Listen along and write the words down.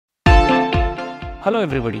Hello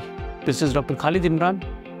everybody, this is Dr. Khalid Imran,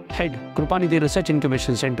 Head Krupanidhi Research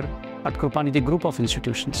Incubation Centre at Krupanidhi Group of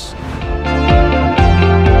Institutions.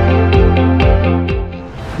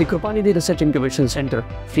 The Krupanidhi Research Incubation Centre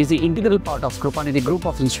is the integral part of Krupanidhi Group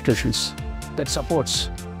of Institutions that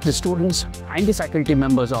supports the students and the faculty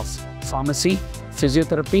members of pharmacy,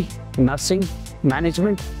 physiotherapy, nursing,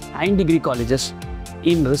 management and degree colleges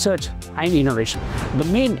in research and innovation. The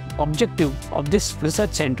main objective of this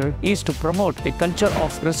research center is to promote a culture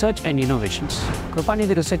of research and innovations.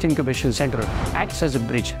 Krupanidhi Research Incubation Centre acts as a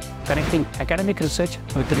bridge connecting academic research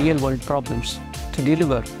with real-world problems to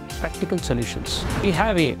deliver practical solutions. We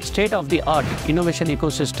have a state-of-the-art innovation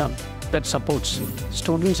ecosystem that supports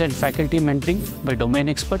students and faculty mentoring by domain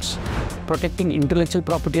experts, protecting intellectual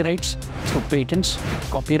property rights through patents,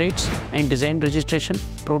 copyrights and design registration,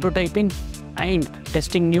 prototyping and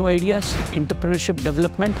testing new ideas, entrepreneurship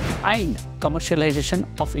development and commercialization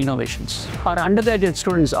of innovations. Our undergraduate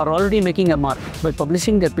students are already making a mark by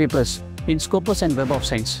publishing their papers in Scopus and Web of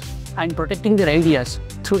Science and protecting their ideas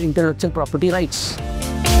through intellectual property rights.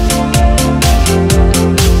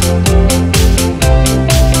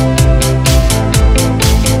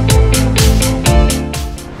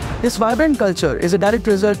 This vibrant culture is a direct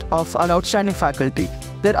result of our outstanding faculty.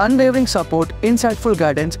 Their unwavering support, insightful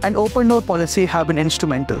guidance, and open-door policy have been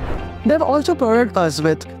instrumental. They have also provided us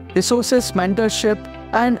with resources, mentorship,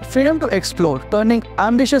 and freedom to explore, turning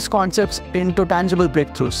ambitious concepts into tangible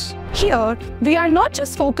breakthroughs. Here, we are not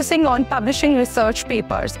just focusing on publishing research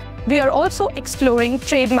papers. We are also exploring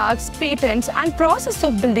trademarks, patents, and process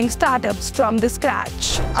of building startups from the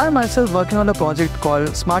scratch. I am myself working on a project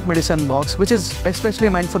called Smart Medicine Box, which is especially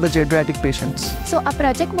meant for the geriatric patients. So our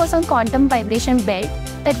project was on quantum vibration belt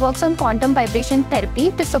that works on quantum vibration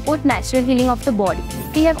therapy to support natural healing of the body.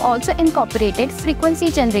 We have also incorporated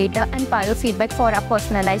frequency generator and biofeedback for our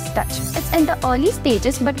personalized touch. It's in the early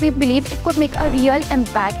stages, but we believe it could make a real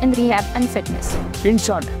impact in rehab and fitness. In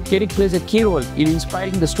short, K-RIC plays a key role in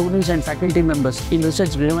inspiring the students and faculty members in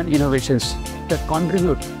research-driven innovations that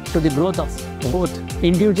contribute to the growth of both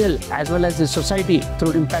individual as well as the society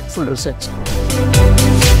through impactful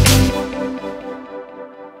research.